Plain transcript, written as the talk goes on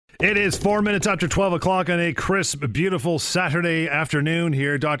It is 4 minutes after 12 o'clock on a crisp, beautiful Saturday afternoon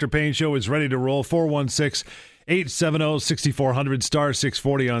here. Dr. Payne Show is ready to roll. 416-870-6400, star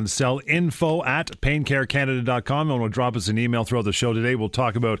 640 on cell. Info at paincarecanada.com. And we'll drop us an email throughout the show today. We'll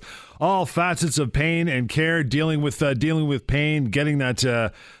talk about all facets of pain and care, dealing with pain, getting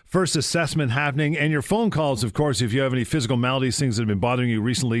that first assessment happening, and your phone calls, of course. If you have any physical maladies, things that have been bothering you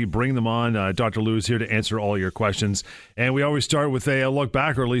recently, bring them on. Dr. Lou is here to answer all your questions. And we always start with a look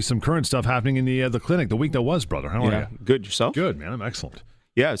back, or at least some current stuff happening in the clinic, the week that was, brother. How are you? Good. Yourself? Good, man. I'm excellent.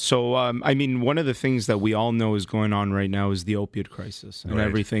 Yeah, so, one of the things that we all know is going on right now is the opioid crisis and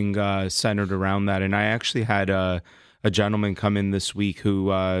everything centered around that. And I actually had a gentleman come in this week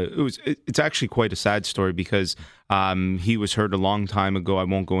who it's actually quite a sad story because he was hurt a long time ago. I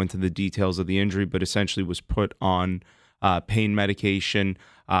won't go into the details of the injury, but essentially was put on pain medication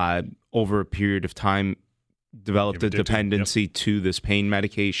over a period of time, developed a dependency to this pain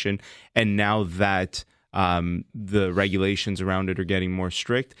medication. And now that the regulations around it are getting more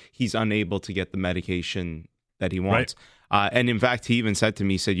strict, he's unable to get the medication that he wants. Right. And in fact, he even said to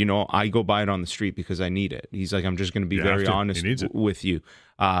me, he said, I go buy it on the street because I need it. He's like, I'm just going to be very honest with you.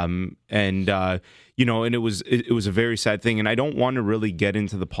 And it was a very sad thing. And I don't want to really get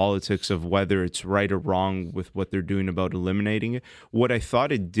into the politics of whether it's right or wrong with what they're doing about eliminating it. What I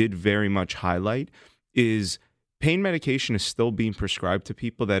thought it did very much highlight is pain medication is still being prescribed to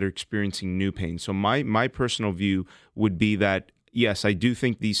people that are experiencing new pain. So my personal view would be that, yes, I do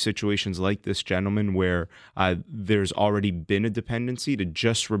think these situations like this gentleman where there's already been a dependency, to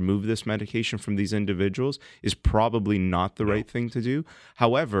just remove this medication from these individuals is probably not the right thing to do.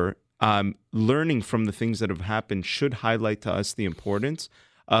 However, learning from the things that have happened should highlight to us the importance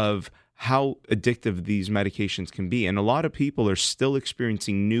of how addictive these medications can be. And a lot of people are still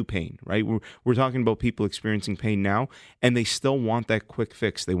experiencing new pain, right? We're talking about people experiencing pain now, and they still want that quick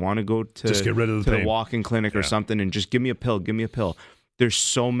fix. They want to go to just get rid of the pain. The walk-in clinic or something and just give me a pill. There's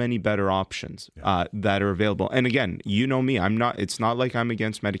so many better options that are available. And again, you know me, it's not like I'm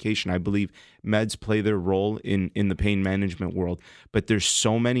against medication. I believe meds play their role in the pain management world, but there's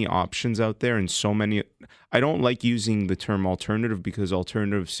so many options out there and so many. I don't like using the term alternative because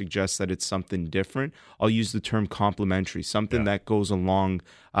alternative suggests that it's something different. I'll use the term complementary, something that goes along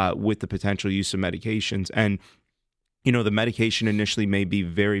with the potential use of medications. And the medication initially may be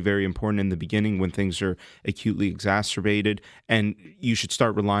very, very important in the beginning when things are acutely exacerbated, and you should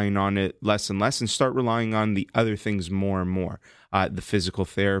start relying on it less and less and start relying on the other things more and more. The physical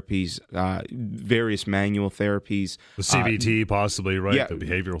therapies, various manual therapies. The CBT possibly, right? Yeah, the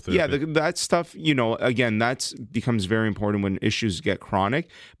behavioral therapy. Yeah, that stuff, again, that becomes very important when issues get chronic.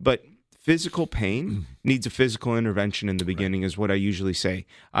 But physical pain needs a physical intervention in the beginning is what I usually say.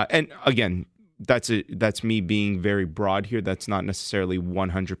 And again, that's me being very broad here. That's not necessarily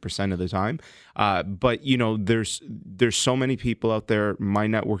 100% of the time. But, there's so many people out there, my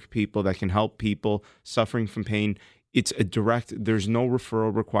network people, that can help people suffering from pain. It's there's no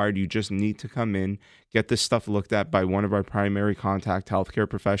referral required. You just need to come in, get this stuff looked at by one of our primary contact healthcare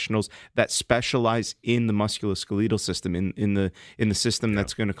professionals that specialize in the musculoskeletal system, in the system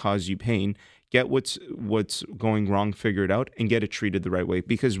that's going to cause you pain. Get what's going wrong, figure it out, and get it treated the right way.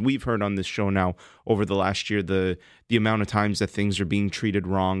 Because we've heard on this show now over the last year the amount of times that things are being treated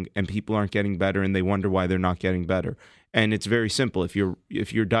wrong and people aren't getting better and they wonder why they're not getting better. And it's very simple. If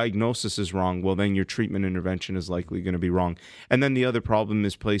your diagnosis is wrong, well, then your treatment intervention is likely going to be wrong. And then the other problem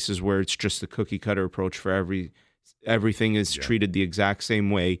is places where it's just a cookie cutter approach for everything is treated the exact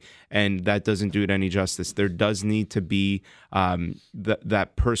same way, and that doesn't do it any justice. There does need to be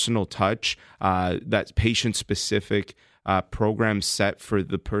that personal touch, that patient-specific program set for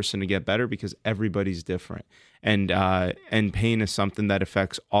the person to get better, because everybody's different. And pain is something that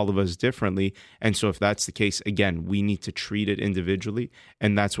affects all of us differently. And so if that's the case, again, we need to treat it individually,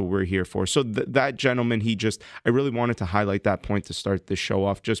 and that's what we're here for. So that gentleman, I really wanted to highlight that point to start this show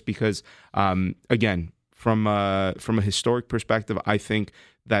off, just because, again, from a historic perspective, I think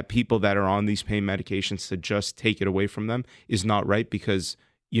that people that are on these pain medications, to just take it away from them is not right, because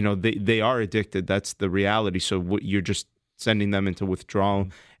they are addicted. That's the reality. So you're just sending them into withdrawal,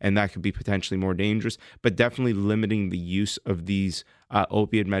 and that could be potentially more dangerous. But definitely limiting the use of these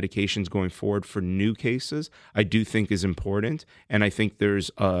opiate medications going forward for new cases, I do think is important. And I think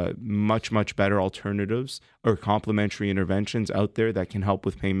there's much, much better alternatives or complementary interventions out there that can help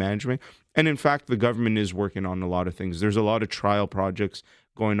with pain management. And in fact, the government is working on a lot of things. There's a lot of trial projects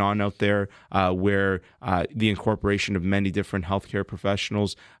going on out there where the incorporation of many different healthcare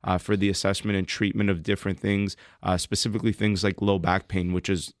professionals for the assessment and treatment of different things, specifically things like low back pain, which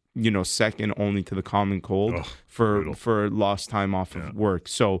is second only to the common cold for lost time off of work.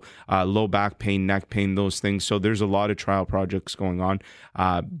 So low back pain, neck pain, those things. So there's a lot of trial projects going on.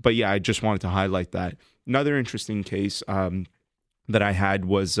 But yeah, I just wanted to highlight that. Another interesting case that I had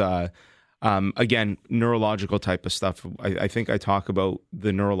was, again, neurological type of stuff. I think I talk about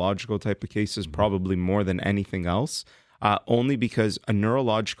the neurological type of cases probably more than anything else, only because a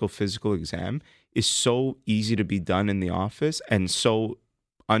neurological physical exam is so easy to be done in the office and so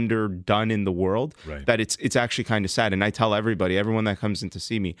underdone in the world that it's actually kind of sad. And I tell everyone that comes in to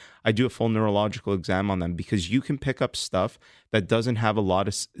see me, I do a full neurological exam on them, because you can pick up stuff that doesn't have a lot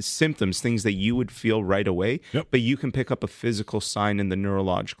of symptoms, things that you would feel right away, but you can pick up a physical sign in the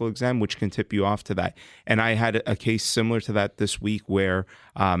neurological exam, which can tip you off to that. And I had a case similar to that this week where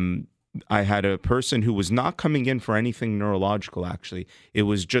I had a person who was not coming in for anything neurological, actually. It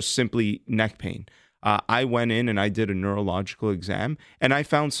was just simply neck pain. I went in and I did a neurological exam, and I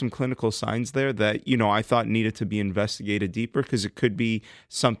found some clinical signs there that, I thought needed to be investigated deeper, because it could be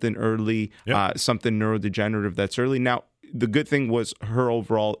something early, something neurodegenerative that's early. Now, the good thing was her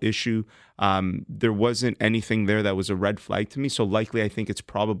overall issue, there wasn't anything there that was a red flag to me. So likely, I think it's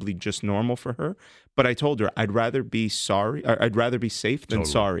probably just normal for her. But I told her I'd rather be safe than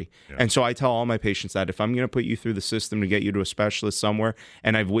sorry. Yeah. And so I tell all my patients that if I'm going to put you through the system to get you to a specialist somewhere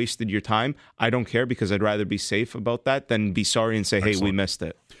and I've wasted your time, I don't care, because I'd rather be safe about that than be sorry and say, hey, we missed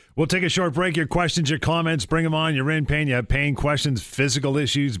it. We'll take a short break. Your questions, your comments, bring them on. You're in pain, you have pain questions, physical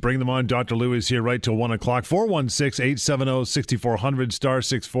issues, bring them on. Dr. Lou is here right till 1 o'clock. 416-870-6400, star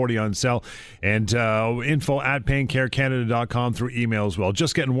 640 on cell, and info at paincarecanada.com through email as well.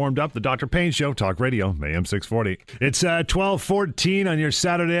 Just getting warmed up. The Dr. Payne Show, Talk Radio, AM 640. It's 12:14 on your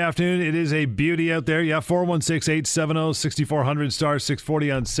Saturday afternoon. It is a beauty out there. Yeah, 416-870-6400, star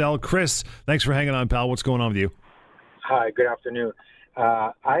 640 on cell. Chris, thanks for hanging on, pal. What's going on with you? Hi, good afternoon.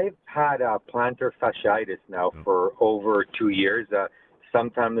 I've had plantar fasciitis now for over 2 years.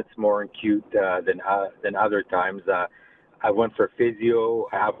 Sometimes it's more acute than other times. I went for physio.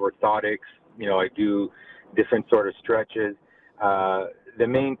 I have orthotics. I do different sort of stretches. The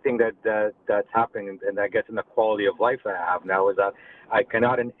main thing that's happening, and I guess in the quality of life that I have now, is that I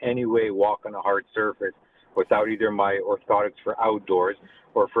cannot in any way walk on a hard surface without either my orthotics for outdoors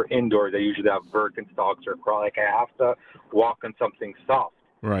or for indoors. I usually have Birkenstocks or crawl. Like, I have to walk on something soft.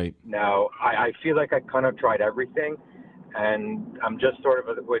 Right. Now, I feel like I kind of tried everything, and I'm just sort of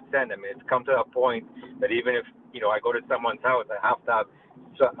at wit's end. I mean, it's come to a point that even if, I go to someone's house, I have to have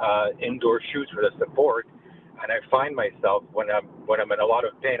indoor shoes for the support. And I find myself, when I'm in a lot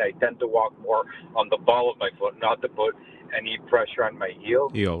of pain, I tend to walk more on the ball of my foot, not to put any pressure on my heel.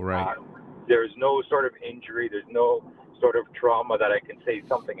 Right. There's no sort of injury. There's no sort of trauma that I can say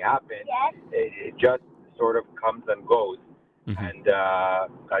something happened. Yes. It just sort of comes and goes. Mm-hmm. And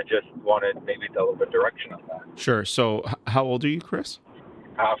I just wanted maybe a little bit direction on that. Sure. So how old are you, Chris?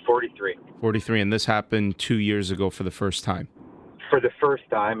 43. 43. And this happened 2 years ago for the first time? For the first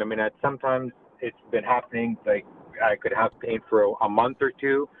time. I mean, sometimes it's been happening, like I could have pain for a month or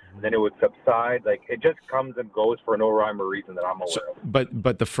two, and then it would subside. Like, it just comes and goes for no rhyme or reason that I'm aware of.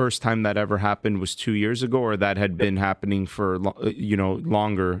 But the first time that ever happened was 2 years ago, or that had been happening for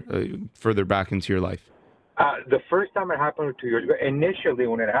longer, further back into your life? The first time it happened was 2 years ago. Initially,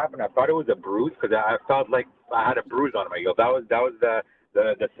 when it happened, I thought it was a bruise, because I felt like I had a bruise on my heel. That was the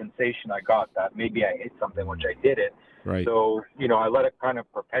sensation I got, that maybe I hit something, which I didn't. Right. So, I let it kind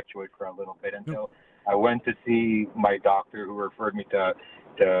of perpetuate for a little bit until I went to see my doctor, who referred me to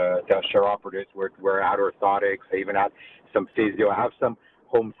chiropratist, where I had orthotics. I even had some physio. I have some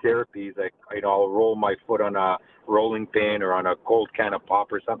home therapies. Like, I'll roll my foot on a rolling pin or on a cold can of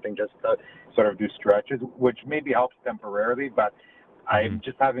pop or something, just to sort of do stretches, which maybe helps temporarily, but I'm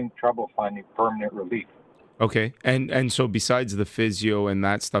just having trouble finding permanent relief. Okay. And so besides the physio and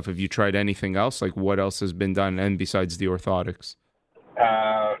that stuff, have you tried anything else? Like, what else has been done, and besides the orthotics?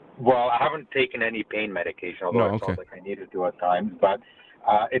 Well, I haven't taken any pain medication, although I felt like I needed to at times. But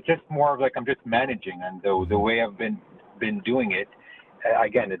it's just more of like I'm just managing, and the way I've been doing it,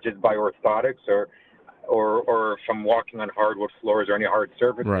 again, it's just by orthotics or from walking on hardwood floors or any hard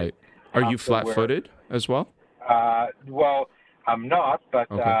surfaces. Right. Are you flat-footed as well? Well, I'm not, but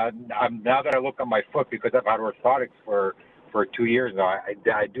now that I look at my foot, because I've had orthotics for 2 years now,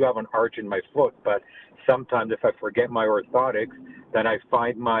 I do have an arch in my foot, but sometimes if I forget my orthotics, then I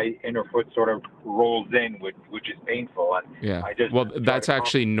find my inner foot sort of rolls in, which is painful. And that's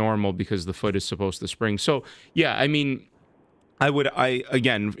actually normal, because the foot is supposed to spring. So, yeah, I mean,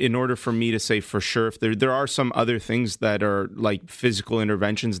 Again, in order for me to say for sure, if there are some other things that are like physical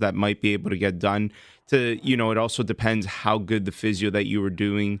interventions that might be able to get done, it also depends how good the physio that you were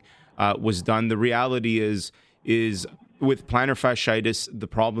doing was done. The reality is with plantar fasciitis, the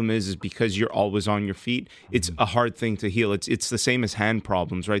problem is because you're always on your feet, it's a hard thing to heal. It's the same as hand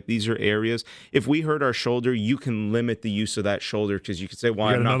problems, right? These are areas. If we hurt our shoulder, you can limit the use of that shoulder because you could say, well,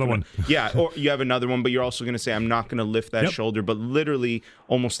 I'm not gonna, yeah, or you have another one, but you're also going to say, I'm not going to lift that shoulder. But literally,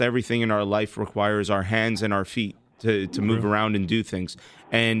 almost everything in our life requires our hands and our feet to move around and do things.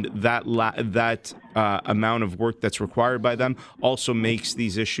 And that amount of work that's required by them also makes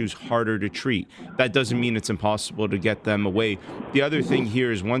these issues harder to treat. That doesn't mean it's impossible to get them away. The other thing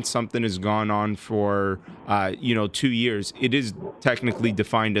here is once something has gone on for 2 years, it is technically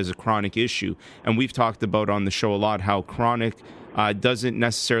defined as a chronic issue. And we've talked about on the show a lot how chronic doesn't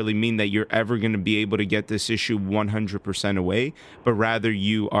necessarily mean that you're ever going to be able to get this issue 100% away, but rather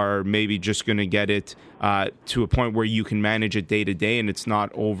you are maybe just going to get it to a point where you can manage it day to day and it's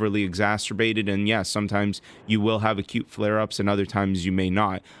not overly exacerbated. And yes, sometimes you will have acute flare-ups and other times you may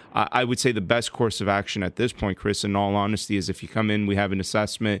not. I would say the best course of action at this point, Chris, in all honesty, is if you come in, we have an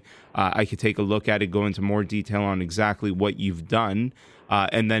assessment, I could take a look at it, go into more detail on exactly what you've done,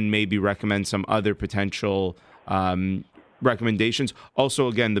 and then maybe recommend some other potential recommendations. Also,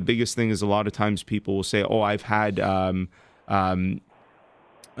 again, the biggest thing is a lot of times people will say, "Oh, I've had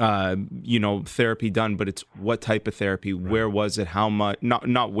therapy done," but it's what type of therapy, right. Where was it, how much,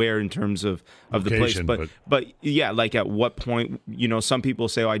 not where in terms of location, the place, but yeah, like at what point. Some people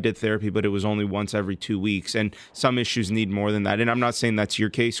say, "Oh, I did therapy, but it was only once every 2 weeks," and some issues need more than that. And I'm not saying that's your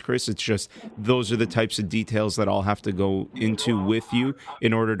case, Chris. It's just those are the types of details that I'll have to go into with you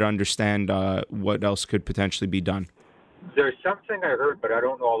in order to understand what else could potentially be done. There's something I heard, but I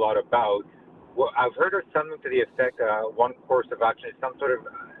don't know a lot about. Well, I've heard of something to the effect, one course of action is some sort of,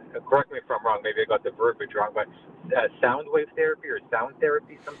 correct me if I'm wrong, maybe I got the verbiage wrong, but sound wave therapy or sound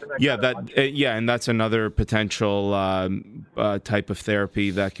therapy, something like that? Yeah, and that's another potential type of therapy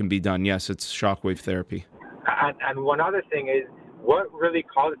that can be done. Yes, it's shockwave therapy. And one other thing is, what really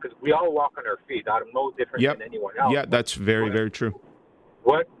causes, because we all walk on our feet, I'm no different than anyone else. Yeah, that's very, very true.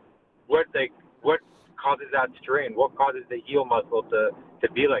 What causes that strain? What causes the heel muscle to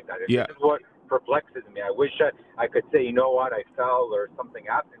be like that? This is what perplexes me. I wish I could say, you know what, I fell or something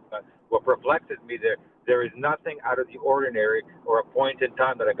happened, but what perplexes me, there is nothing out of the ordinary or a point in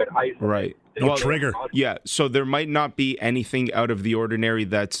time that I could isolate. Right. No trigger. Yeah, so there might not be anything out of the ordinary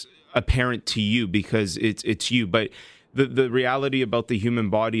that's apparent to you because it's you, but the reality about the human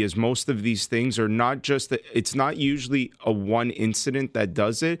body is most of these things are not just that it's not usually a one incident that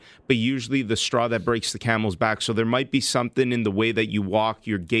does it, but usually the straw that breaks the camel's back. So there might be something in the way that you walk,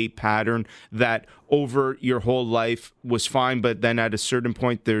 your gait pattern, that over your whole life was fine, but then at a certain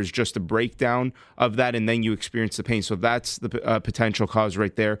point there's just a breakdown of that and then you experience the pain. So that's the potential cause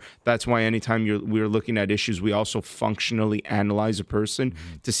right there. That's why anytime we're looking at issues, we also functionally analyze a person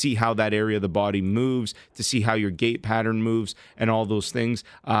to see how that area of the body moves, to see how your gait pattern moves and all those things.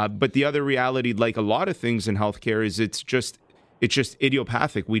 But the other reality, like a lot of things in healthcare, is it's just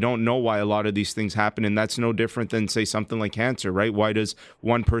idiopathic. We don't know why a lot of these things happen, and that's no different than, say, something like cancer, right? Why does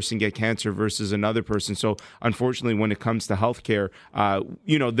one person get cancer versus another person? So, unfortunately, when it comes to healthcare,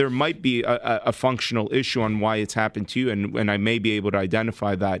 there might be a functional issue on why it's happened to you, and I may be able to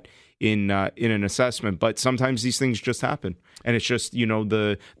identify that in an assessment. But sometimes these things just happen, and it's just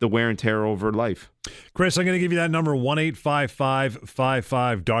the wear and tear over life. Chris, I'm going to give you that number,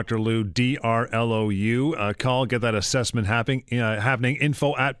 1-855-55 Dr. Lou, DRLOU. Call, get that assessment happening.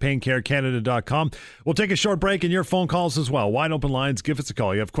 info@paincarecanada.com. We'll take a short break and your phone calls as well. Wide open lines. Give us a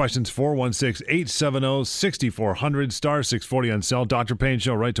call. You have questions, 416-870-6400, star 640 on cell. Dr. Payne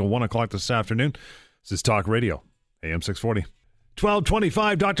Show right till 1 o'clock this afternoon. This is Talk Radio, AM 640.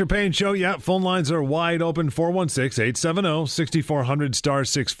 1225 Dr. Payne Show. Yeah, phone lines are wide open. 416-870-6400, star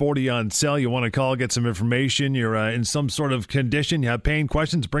 640 on cell. You want to call, get some information. You're in some sort of condition. You have pain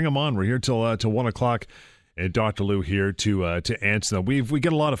questions, bring them on. We're here till 1 o'clock. And Dr. Lou here to answer them. We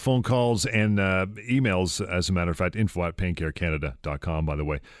get a lot of phone calls and emails, as a matter of fact, info@paincarecanada.com, by the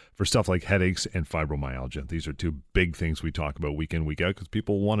way, for stuff like headaches and fibromyalgia. These are two big things we talk about week in, week out, because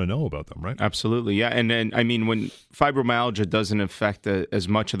people want to know about them, right? Absolutely, yeah. And I mean, when fibromyalgia doesn't affect as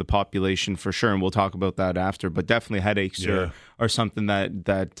much of the population, for sure, and we'll talk about that after, but definitely headaches are something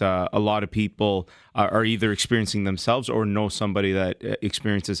that a lot of people are either experiencing themselves or know somebody that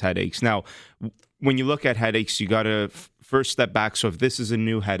experiences headaches. Now, when you look at headaches, you got to first step back. So if this is a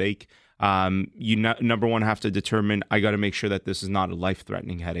new headache, number one have to determine, I got to make sure that this is not a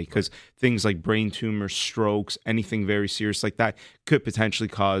life-threatening headache, because things like brain tumors, strokes, anything very serious like that could potentially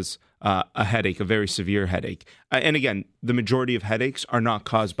cause a headache, a very severe headache. And again, the majority of headaches are not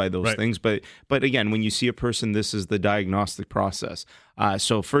caused by those things. But again, when you see a person, this is the diagnostic process.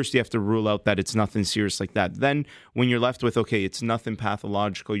 So first you have to rule out that it's nothing serious like that. Then when you're left with, okay, it's nothing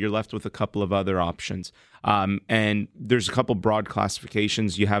pathological, you're left with a couple of other options. And there's a couple broad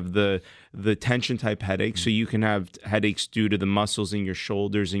classifications. You have the tension type headache. So you can have headaches due to the muscles in your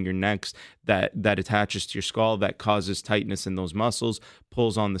shoulders and your necks that attaches to your skull, that causes tightness in those muscles,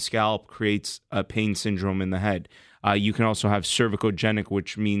 pulls on the scalp, creates a pain syndrome in the head. You can also have cervicogenic,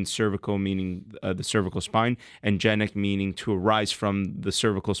 which means cervical meaning the cervical spine, and genic meaning to arise from the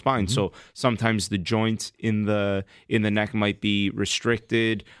cervical spine. So sometimes the joints in the neck might be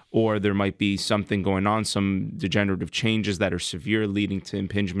restricted, or there might be something going on, some degenerative changes that are severe, leading to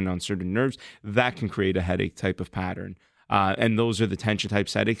impingement on certain nerves. That can create a headache type of pattern. And those are the tension type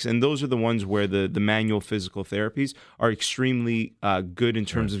headaches. And those are the ones where the manual physical therapies are extremely good in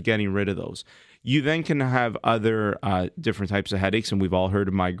terms of getting rid of those. You then can have other different types of headaches, and we've all heard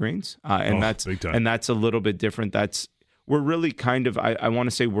of migraines, and that's a little bit different. We're really kind of, I want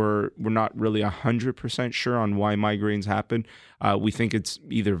to say we're not really 100% sure on why migraines happen. We think it's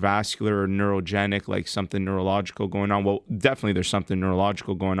either vascular or neurogenic, like something neurological going on. Well, definitely there's something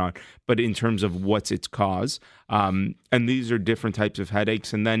neurological going on, but in terms of what's its cause, and these are different types of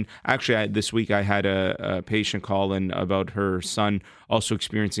headaches. And then actually this week I had a patient call in about her son also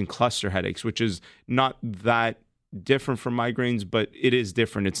experiencing cluster headaches, which is not that different from migraines, but it is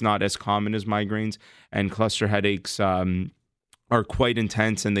different. It's not as common as migraines, and cluster headaches are quite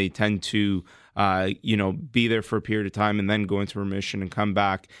intense, and they tend to be there for a period of time and then go into remission and come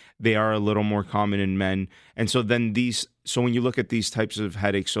back. They are a little more common in men. And so then so when you look at these types of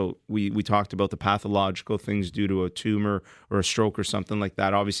headaches, so we talked about the pathological things due to a tumor or a stroke or something like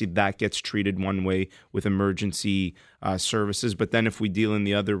that. Obviously that gets treated one way with emergency services. But then if we deal in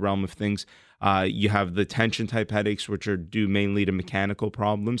the other realm of things, you have the tension type headaches, which are due mainly to mechanical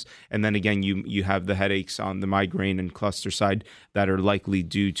problems. And then again, you have the headaches on the migraine and cluster side that are likely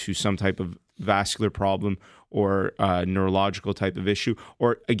due to some type of vascular problem or neurological type of issue,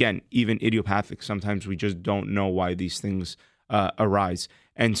 or again, even idiopathic. Sometimes we just don't know why these things arise.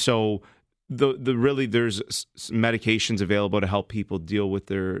 And so there's medications available to help people deal with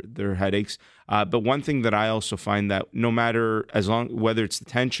their headaches. But one thing that I also find that no matter whether it's the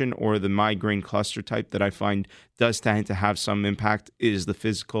tension or the migraine cluster type that I find does tend to have some impact is the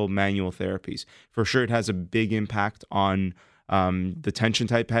physical manual therapies. For sure, it has a big impact on the tension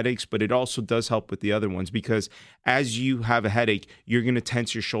type headaches, but it also does help with the other ones, because as you have a headache, you're going to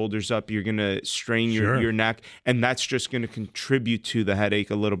tense your shoulders up, you're going to strain your neck, and that's just going to contribute to the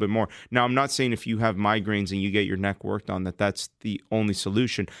headache a little bit more. Now, I'm not saying if you have migraines and you get your neck worked on that's the only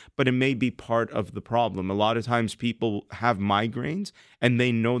solution, but it may be part of the problem. A lot of times people have migraines and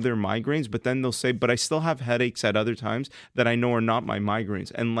they know they're migraines, but then they'll say, but I still have headaches at other times that I know are not my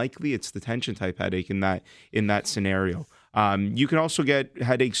migraines. And likely it's the tension type headache in that scenario. You can also get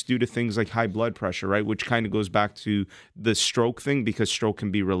headaches due to things like high blood pressure, right? Which kind of goes back to the stroke thing, because stroke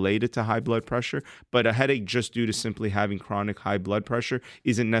can be related to high blood pressure. But a headache just due to simply having chronic high blood pressure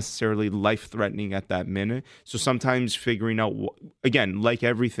isn't necessarily life-threatening at that minute. So sometimes figuring out, again, like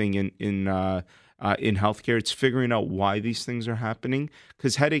everything in healthcare, it's figuring out why these things are happening,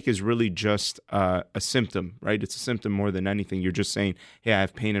 because headache is really just a symptom, right? It's a symptom more than anything. You're just saying, hey, I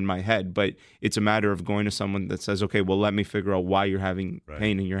have pain in my head, but it's a matter of going to someone that says, okay, well, let me figure out why you're having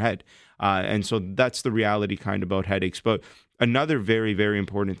pain in your head. And so that's the reality kind of about headaches. But another very, very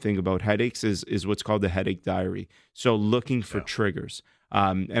important thing about headaches is what's called the headache diary. So looking for triggers.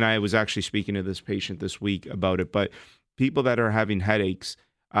 And I was actually speaking to this patient this week about it, but people that are having headaches,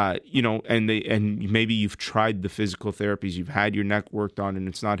 and maybe you've tried the physical therapies, you've had your neck worked on and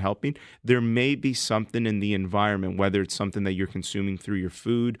it's not helping. There may be something in the environment, whether it's something that you're consuming through your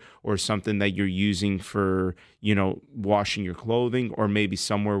food or something that you're using for, washing your clothing, or maybe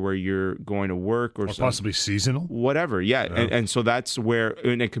somewhere where you're going to work or possibly seasonal, whatever. Yeah. And so that's where,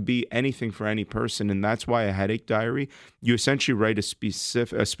 and it could be anything for any person. And that's why a headache diary, you essentially write a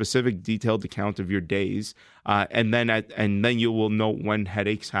specific detailed account of your days. And then you will know when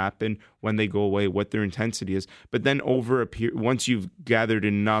headaches happen, when they go away, what their intensity is. But then over a period, once you've gathered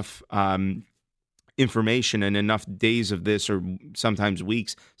enough information and enough days of this, or sometimes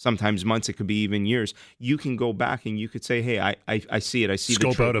weeks, sometimes months, it could be even years, you can go back and you could say, hey, I see it. I see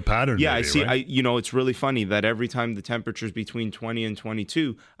scope out a pattern. Yeah, maybe, I see. Right? It's really funny that every time the temperature is between 20 and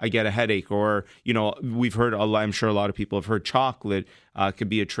 22, I get a headache. Or, we've heard, I'm sure a lot of people have heard chocolate could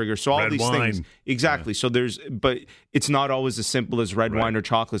be a trigger. So all Red these wine. things, exactly. So but it's not always as simple as red wine or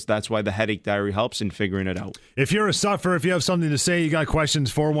chocolates. That's why the headache diary helps in figuring it out. If you're a sufferer, if you have something to say, you got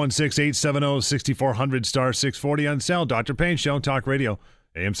questions, 416-870-6400 star 640 on cell. Dr. Payne Show, Talk Radio,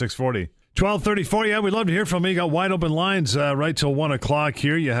 AM 640. 12:34. Yeah, we'd love to hear from you. You got wide open lines right till 1 o'clock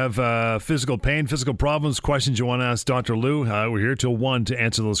here. You have physical pain, physical problems, questions you want to ask Dr. Lou. We're here till 1 to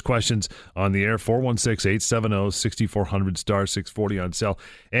answer those questions on the air. 416-870-6400 star 640 on cell.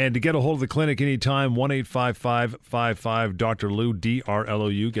 And to get a hold of the clinic anytime, 1-855-55 Dr. Lou,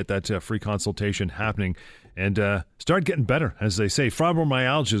 DRLOU. Get that free consultation happening and start getting better, as they say.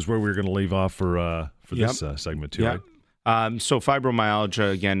 Fibromyalgia is where we're going to leave off for this segment too. Right? So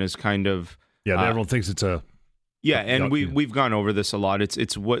fibromyalgia again is kind of everyone thinks it's a and we've gone over this a lot.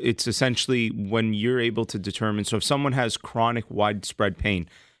 It's essentially when you're able to determine. So if someone has chronic widespread pain,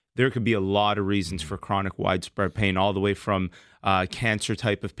 there could be a lot of reasons for chronic widespread pain, all the way from cancer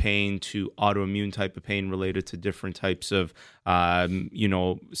type of pain to autoimmune type of pain related to different types of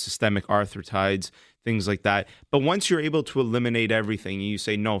systemic arthritis, things like that. But once you're able to eliminate everything, you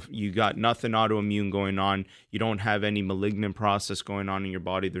say, no, you got nothing autoimmune going on, you don't have any malignant process going on in your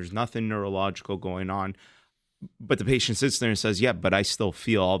body, there's nothing neurological going on. But the patient sits there and says, yeah, but I still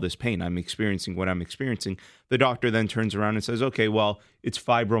feel all this pain. I'm experiencing what I'm experiencing. The doctor then turns around and says, okay, well, it's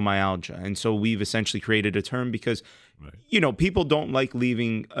fibromyalgia. And so we've essentially created a term because, people don't like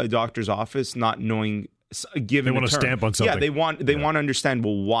leaving a doctor's office not knowing given they want a stamp on something. Yeah, they want to understand,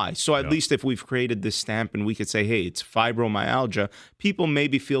 well, why? So at least if we've created this stamp and we could say, hey, it's fibromyalgia, people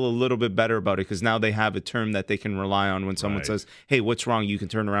maybe feel a little bit better about it because now they have a term that they can rely on when someone says, hey, what's wrong? You can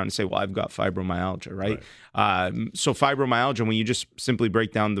turn around and say, well, I've got fibromyalgia, right? So fibromyalgia, when you just simply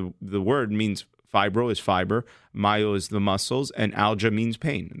break down the word, means fibro is fiber, myo is the muscles, and algia means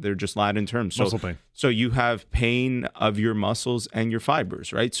pain. They're just Latin terms. Muscle pain. So you have pain of your muscles and your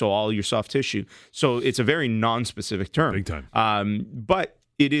fibers, right? So all your soft tissue. So it's a very non-specific term. Big time. But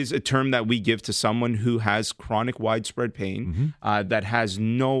it is a term that we give to someone who has chronic widespread pain that has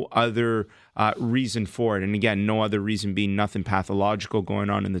no other reason for it. And again, no other reason being nothing pathological going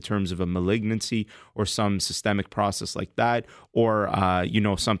on in the terms of a malignancy or some systemic process like that, or,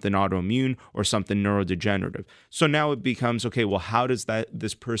 something autoimmune or something neurodegenerative. So now it becomes, okay, well, how does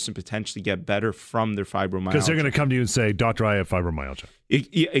this person potentially get better from their fibromyalgia? Because they're going to come to you and say, doctor, I have fibromyalgia.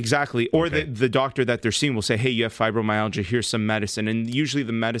 Exactly. Or the doctor that they're seeing will say, hey, you have fibromyalgia, here's some medicine. And usually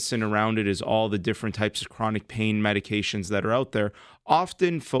the medicine around it is all the different types of chronic pain medications that are out there.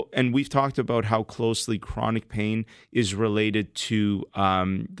 Often, and we've talked about how closely chronic pain is related to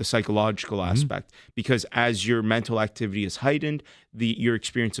the psychological aspect, because as your mental activity is heightened, your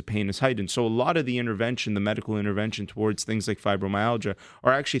experience of pain is heightened. So a lot of the intervention, the medical intervention towards things like fibromyalgia,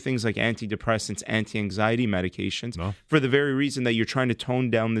 are actually things like antidepressants, anti-anxiety medications, for the very reason that you're trying to tone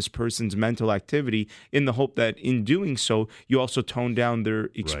down this person's mental activity in the hope that in doing so, you also tone down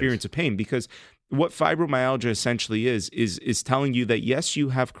their experience of pain. Because what fibromyalgia essentially is telling you that, yes, you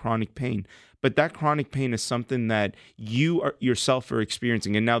have chronic pain, but that chronic pain is something that you yourself are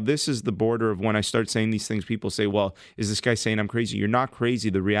experiencing. And now this is the border of when I start saying these things, people say, well, is this guy saying I'm crazy? You're not crazy.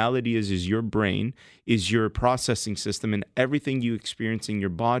 The reality is your brain is your processing system, and everything you experience in your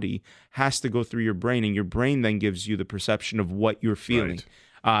body has to go through your brain, and your brain then gives you the perception of what you're feeling.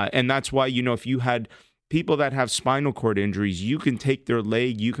 And that's why, if you had people that have spinal cord injuries, you can take their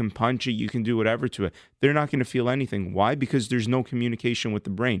leg, you can punch it, you can do whatever to it. They're not going to feel anything. Why? Because there's no communication with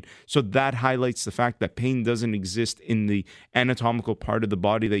the brain. So that highlights the fact that pain doesn't exist in the anatomical part of the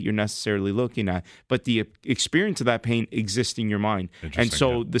body that you're necessarily looking at, but the experience of that pain exists in your mind. And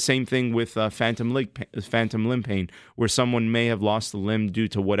so the same thing with phantom limb pain, where someone may have lost a limb due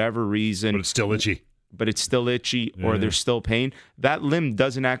to whatever reason. But it's still itchy. Or there's still pain. That limb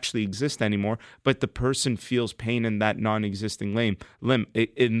doesn't actually exist anymore, but the person feels pain in that non-existing limb.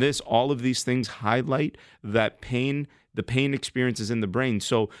 All of these things highlight that pain. The pain experience is in the brain.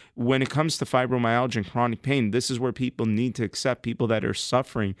 So when it comes to fibromyalgia and chronic pain, this is where people need to accept, people that are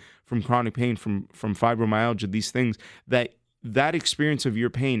suffering from chronic pain, from fibromyalgia, these things, that experience of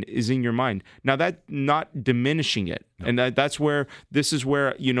your pain is in your mind. Now, that's not diminishing it. No. And this is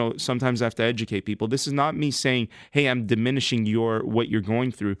where, sometimes I have to educate people. This is not me saying, hey, I'm diminishing what you're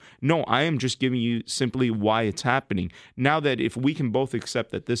going through. No, I am just giving you simply why it's happening. Now that if we can both accept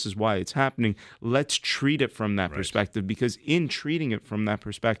that this is why it's happening, let's treat it from that perspective, because in treating it from that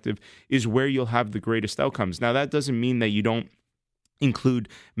perspective is where you'll have the greatest outcomes. Now, that doesn't mean that you don't include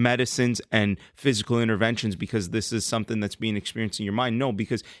medicines and physical interventions because this is something that's being experienced in your mind. No,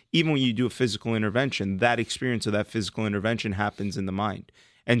 because even when you do a physical intervention, that experience of that physical intervention happens in the mind.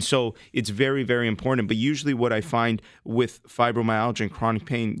 And so it's very, very important. But usually what I find with fibromyalgia and chronic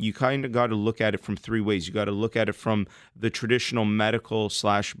pain, you kind of got to look at it from three ways. You got to look at it from the traditional medical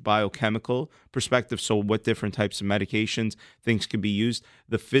 / biochemical perspective. So what different types of medications, things could be used.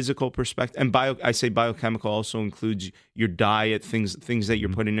 The physical perspective, and I say biochemical also includes your diet, things that you're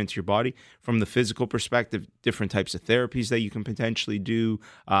putting into your body. From the physical perspective, different types of therapies that you can potentially do,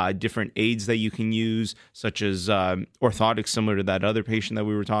 different aids that you can use, such as orthotics, similar to that other patient that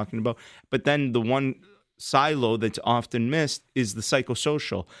we were talking about. But then the one silo that's often missed is the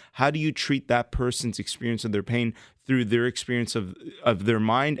psychosocial. How do you treat that person's experience of their pain through their experience of their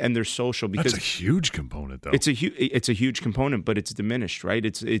mind and their social? Because that's a huge component, though. It's a huge component, but it's diminished, right?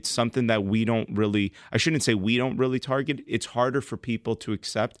 It's something that we don't really, I shouldn't say we don't really target. It's harder for people to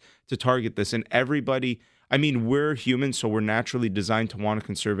accept, to target this. And everybody, I mean, we're humans, so we're naturally designed to want to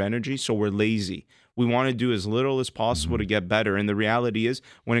conserve energy, so we're lazy. We want to do as little as possible to get better. And the reality is,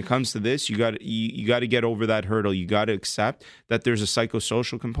 when it comes to this, you got to get over that hurdle. You got to accept that there's a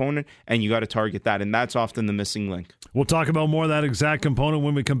psychosocial component, and you got to target that. And that's often the missing link. We'll talk about more of that exact component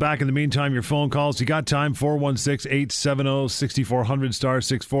when we come back. In the meantime, your phone calls. You got time, 416-870-6400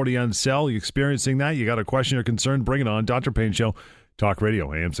 *640 on cell. You experiencing that? You got a question or concern? Bring it on. Dr. Payne Show, Talk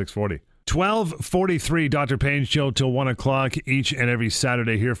Radio, AM 640. 12:43, Dr. Payne Show till 1 o'clock each and every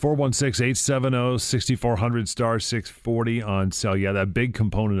Saturday here. 416-870-6400 *640 on cell. Yeah, that big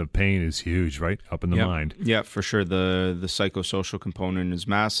component of pain is huge, right? Up in the mind. Yeah, for sure. The psychosocial component is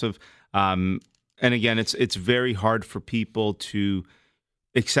massive. And again, it's very hard for people to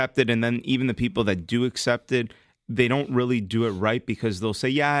accept it. And then even the people that do accept it, they don't really do it right, because they'll say,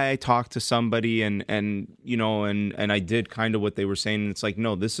 yeah, I talked to somebody and I did kind of what they were saying. And it's like,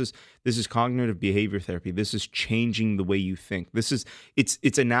 no, this is cognitive behavior therapy. This is changing the way you think.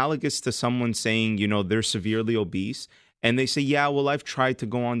 It's analogous to someone saying, they're severely obese. And they say, yeah, well, I've tried to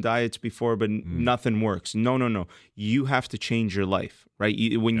go on diets before, but nothing works. No. You have to change your life, right?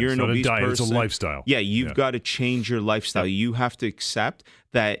 When you're an obese person, it's a lifestyle. Yeah, you've got to change your lifestyle. Yeah. You have to accept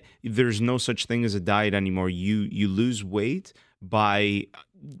that there's no such thing as a diet anymore. You lose weight by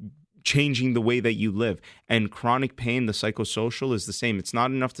changing the way that you live. And chronic pain, the psychosocial, is the same. It's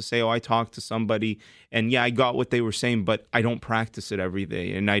not enough to say, oh, I talked to somebody and yeah, I got what they were saying, but I don't practice it every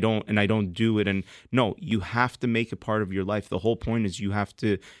day and I don't do it. And no, you have to make it part of your life. The whole point is you have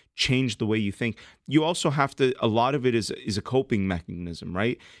to change the way you think. You also have to, a lot of it is a coping mechanism,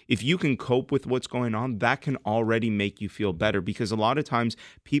 right? If you can cope with what's going on, that can already make you feel better, because a lot of times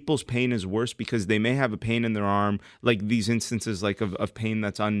people's pain is worse because they may have a pain in their arm, like these instances like of pain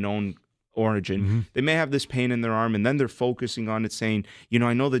that's unknown origin. Mm-hmm. They may have this pain in their arm and then they're focusing on it saying,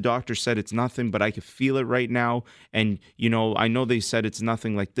 I know the doctor said it's nothing, but I can feel it right now. And, I know they said it's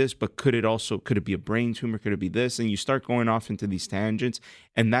nothing like this, but could it be a brain tumor? Could it be this? And you start going off into these tangents,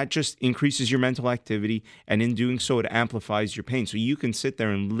 and that just increases your mental activity. And in doing so, it amplifies your pain. So you can sit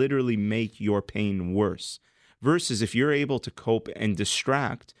there and literally make your pain worse. Versus if you're able to cope and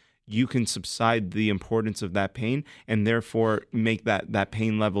distract, you can subside the importance of that pain and therefore make that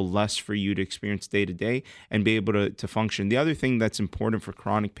pain level less for you to experience day to day and be able to function. The other thing that's important for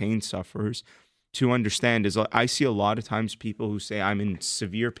chronic pain sufferers to understand is, I see a lot of times people who say I'm in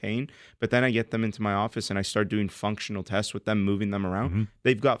severe pain, but then I get them into my office and I start doing functional tests with them, moving them around. Mm-hmm.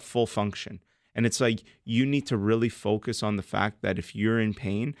 They've got full function. And it's like, you need to really focus on the fact that if you're in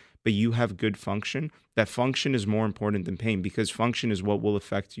pain, but you have good function, that function is more important than pain, because function is what will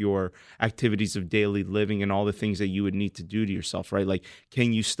affect your activities of daily living and all the things that you would need to do to yourself, right? Like,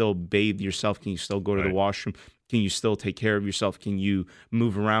 can you still bathe yourself? Can you still go to the washroom? Can you still take care of yourself? Can you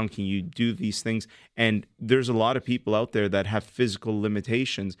move around? Can you do these things? And there's a lot of people out there that have physical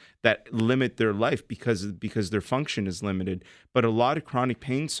limitations that limit their life because their function is limited. But a lot of chronic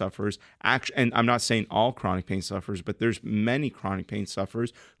pain sufferers, and I'm not saying all chronic pain sufferers, but there's many chronic pain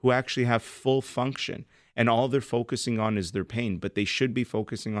sufferers who actually have full function. And all they're focusing on is their pain, but they should be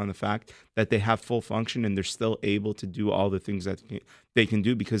focusing on the fact that they have full function and they're still able to do all the things that they can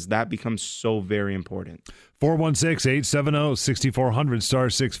do, because that becomes so very important. 416-870-6400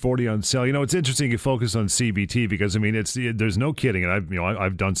 *640 on cell. It's interesting you focus on CBT because there's no kidding, and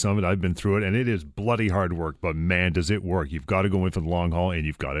I've done some of it, I've been through it, and it is bloody hard work. But man, does it work! You've got to go in for the long haul, and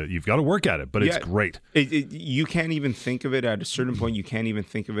you've got to work at it. But it's great. You can't even think of it at a certain point. You can't even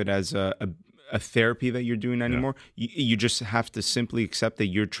think of it as a therapy that you're doing anymore. Yeah. You just have to simply accept that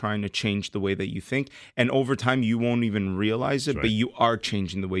you're trying to change the way that you think. And over time, you won't even realize it, but you are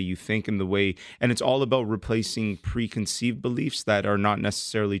changing the way you think and it's all about replacing preconceived beliefs that are not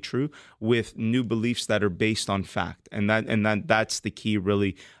necessarily true with new beliefs that are based on fact. And that's the key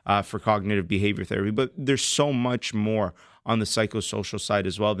really for cognitive behavior therapy. But there's so much more on the psychosocial side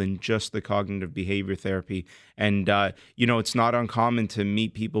as well than just the cognitive behavior therapy. And, it's not uncommon to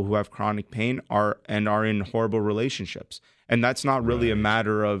meet people who have chronic pain are in horrible relationships. And that's not really a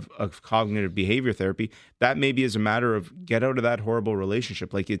matter of cognitive behavior therapy. That maybe is a matter of get out of that horrible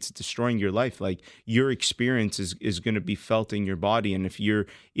relationship. Like, it's destroying your life. Like, your experience is going to be felt in your body. And if you're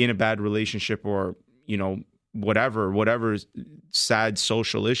in a bad relationship or, whatever sad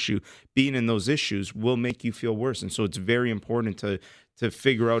social issue, being in those issues will make you feel worse. And so it's very important to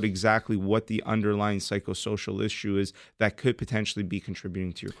figure out exactly what the underlying psychosocial issue is that could potentially be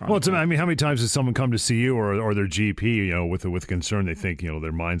contributing to your chronic pain. I mean, how many times does someone come to see you or their GP, with concern? They think,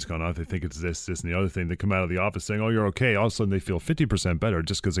 their mind's gone off. They think it's this, and the other thing. They come out of the office saying, oh, you're okay. All of a sudden they feel 50% better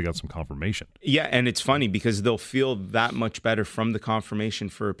just because they got some confirmation. Yeah, and it's funny because they'll feel that much better from the confirmation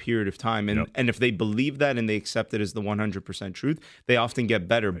for a period of time. And if they believe that and they accept it as the 100% truth, they often get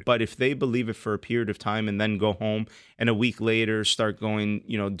better. Right. But if they believe it for a period of time and then go home and a week later start going,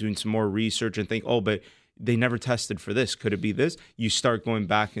 doing some more research and think, oh, but they never tested for this. Could it be this? You start going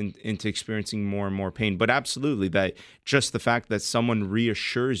back into experiencing more and more pain. But absolutely, that just the fact that someone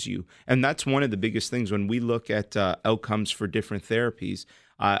reassures you, and that's one of the biggest things when we look at outcomes for different therapies.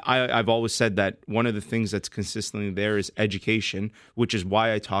 I've always said that one of the things that's consistently there is education, which is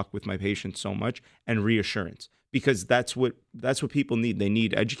why I talk with my patients so much, and reassurance. Because that's what people need. They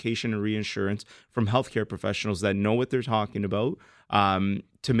need education and reassurance from healthcare professionals that know what they're talking about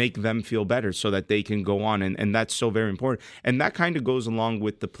to make them feel better so that they can go on. And that's so very important. And that kind of goes along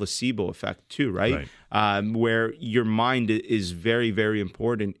with the placebo effect too, right? Where your mind is very, very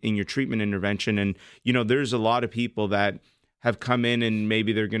important in your treatment intervention. And, there's a lot of people that have come in and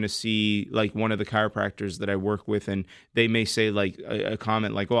maybe they're going to see like one of the chiropractors that I work with, and they may say like a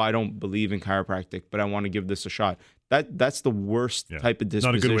comment like, oh, I don't believe in chiropractic, but I want to give this a shot. That's the worst type of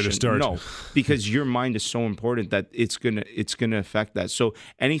disposition. Not a good way to start. No, because your mind is so important that it's gonna affect that. So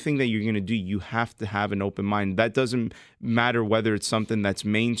anything that you're gonna do, you have to have an open mind. That doesn't matter whether it's something that's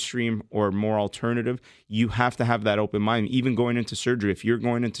mainstream or more alternative. You have to have that open mind. Even going into surgery, if you're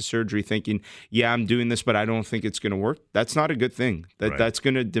going into surgery thinking, yeah, I'm doing this, but I don't think it's gonna work, that's not a good thing. That's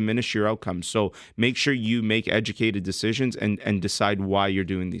gonna diminish your outcomes. So make sure you make educated decisions and decide why you're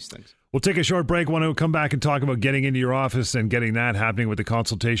doing these things. We'll take a short break. Want to come back and talk about getting into your office and getting that happening with the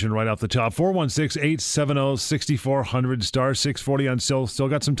consultation right off the top. 416-870-6400, star 640 on still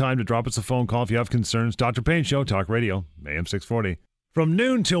got some time to drop us a phone call if you have concerns. Dr. Payne Show, Talk Radio, AM 640. From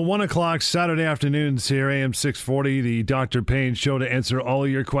noon till 1 o'clock Saturday afternoons here, AM 640, the Dr. Payne Show to answer all of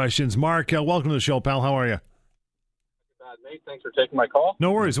your questions. Mark, welcome to the show, pal. How are you? Bad, mate. Thanks for taking my call.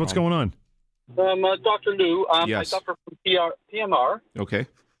 No worries. What's going on? Dr. Lou, yes. I suffer from PMR. Okay.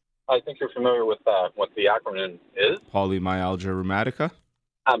 I think you're familiar with what the acronym is. Polymyalgia rheumatica.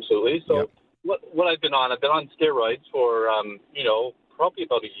 Absolutely. So Yep. what I've been on steroids for, probably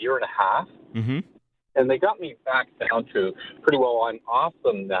about a year and a half. Mm-hmm. And they got me back down to pretty well. I'm off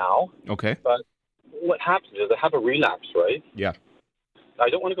them now. Okay. But what happens is I have a relapse, right? Yeah. I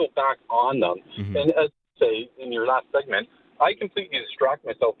don't want to go back on them. Mm-hmm. And as you say in your last segment, I completely distract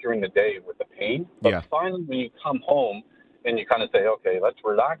myself during the day with the pain. But finally, when you come home, and you kind of say, okay, let's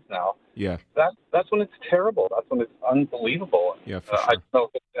relax now. Yeah. That's when it's terrible. That's when it's unbelievable. Yeah, for sure. I don't know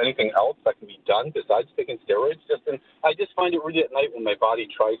if there's anything else that can be done besides taking steroids. I just find it really at night when my body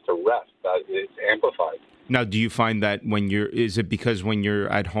tries to rest that it's amplified. Now, do you find that is it because when you're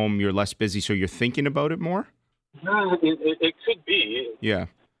at home, you're less busy, so you're thinking about it more? It could be. Yeah.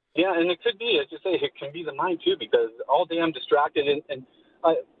 Yeah, and it could be, as you say, it can be the mind too, because all day I'm distracted and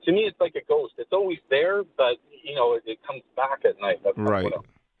to me, it's like a ghost. It's always there, but it comes back at night. That's right. What I'm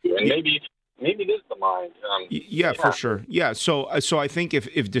doing. And maybe it is the mind. For sure. Yeah. So I think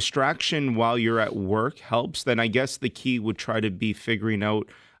if distraction while you're at work helps, then I guess the key would try to be figuring out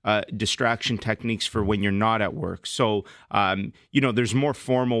distraction techniques for when you're not at work. So, there's more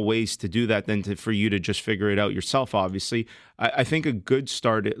formal ways to do that than for you to just figure it out yourself, obviously. I think a good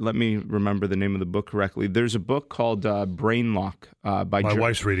start, let me remember the name of the book correctly. There's a book called Brain Lock by my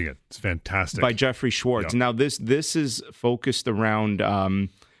wife's reading it. It's fantastic. By Jeffrey Schwartz. Yeah. Now, this is focused around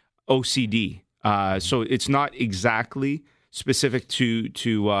OCD. So it's not exactly specific to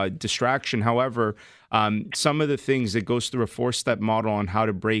distraction. However, some of the things that goes through a 4-step model on how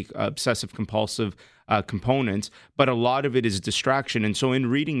to break obsessive compulsive components, but a lot of it is distraction. And so in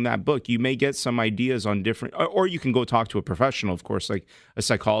reading that book, you may get some ideas on different, or you can go talk to a professional, of course, like a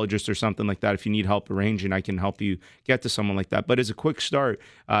psychologist or something like that. If you need help arranging, I can help you get to someone like that. But as a quick start,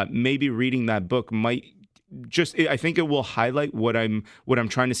 maybe reading that book might I think it will highlight what I'm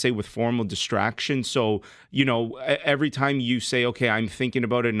trying to say with formal distraction. So, every time you say, okay, I'm thinking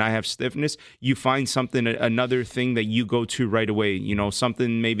about it and I have stiffness, you find something, another thing that you go to right away,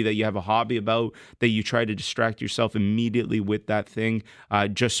 something maybe that you have a hobby about, that you try to distract yourself immediately with that thing,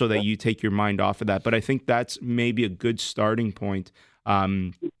 just so that you take your mind off of that. But I think that's maybe a good starting point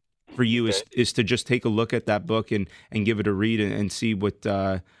for you, is to just take a look at that book and give it a read and see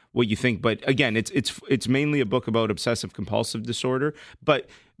what you think. But again, it's mainly a book about obsessive compulsive disorder. But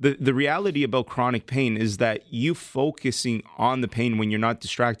the reality about chronic pain is that you focusing on the pain when you're not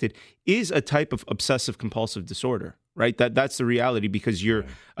distracted is a type of obsessive compulsive disorder, right? That's the reality, because you're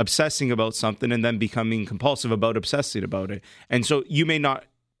obsessing about something and then becoming compulsive about obsessing about it. And so you may not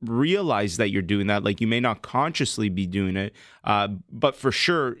realize that you're doing that, like you may not consciously be doing it, but for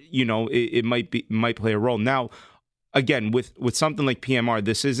sure, it might play a role. Now, again, with something like PMR,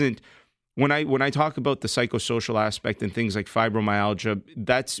 this isn't, when I talk about the psychosocial aspect and things like fibromyalgia,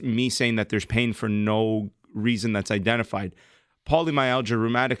 that's me saying that there's pain for no reason that's identified. Polymyalgia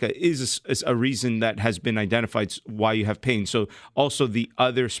rheumatica is a reason that has been identified why you have pain. So also the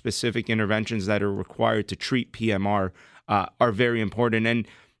other specific interventions that are required to treat PMR are very important. And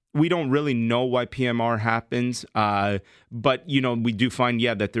we don't really know why PMR happens, but we do find,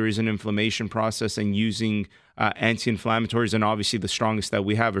 that there is an inflammation process, and using anti-inflammatories, and obviously the strongest that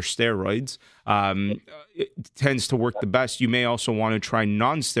we have are steroids. It tends to work the best. You may also want to try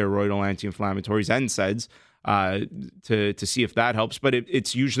non-steroidal anti-inflammatories, NSAIDs, to see if that helps, but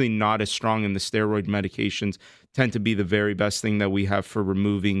it's usually not as strong, and the steroid medications tend to be the very best thing that we have for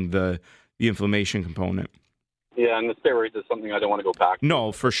removing the inflammation component. Yeah, and the steroids is something I don't want to go back to.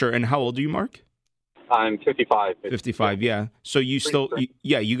 No, for sure. And how old are you, Mark? I'm 55. 55, yeah. So you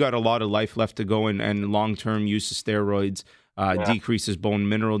you got a lot of life left to go, and long-term use of steroids decreases bone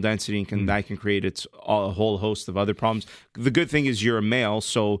mineral density, and that can create a whole host of other problems. The good thing is you're a male,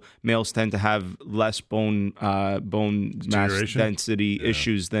 so males tend to have less bone mass density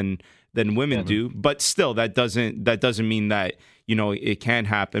issues than women do. But still, that doesn't mean that it can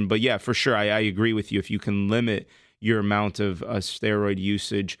happen. But yeah, for sure, I agree with you. If you can limit your amount of steroid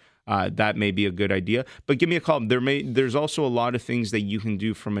usage, that may be a good idea. But give me a call. There's also a lot of things that you can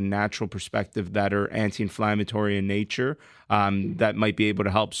do from a natural perspective that are anti-inflammatory in nature, that might be able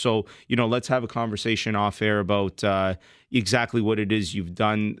to help. So, let's have a conversation off air about exactly what it is you've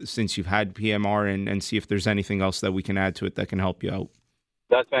done since you've had PMR, and see if there's anything else that we can add to it that can help you out.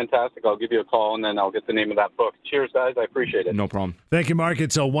 That's fantastic. I'll give you a call, and then I'll get the name of that book. Cheers, guys. I appreciate it. No problem. Thank you, Mark.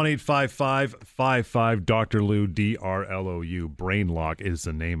 It's 1-855-55 Dr. Lou, DRLOU. Brainlock is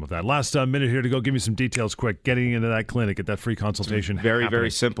the name of that. Last minute here to go. Give me some details quick. Getting into that clinic, get that free consultation. Very,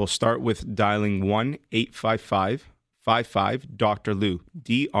 very simple. Start with dialing 1-855-55 Dr. Lou,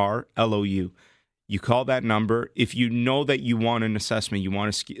 DRLOU. You call that number. If you know that you want an assessment, you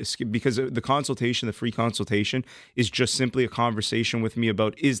want to skip, because the consultation, the free consultation, is just simply a conversation with me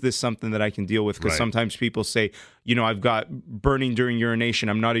about, is this something that I can deal with? Because sometimes people say, I've got burning during urination.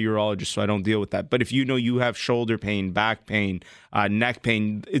 I'm not a urologist, so I don't deal with that. But if you have shoulder pain, back pain, neck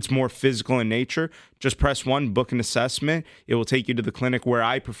pain, it's more physical in nature, just press 1, book an assessment. It will take you to the clinic where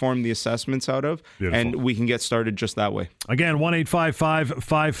I perform the assessments out of, and we can get started just that way. Again,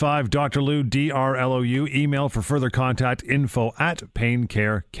 1-855-55 Dr. Lou, DRLOU. Email for further contact,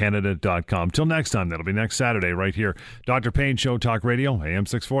 info@paincarecanada.com. Till next time, that'll be next Saturday right here. Dr. Payne Show, Talk Radio, AM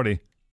 640.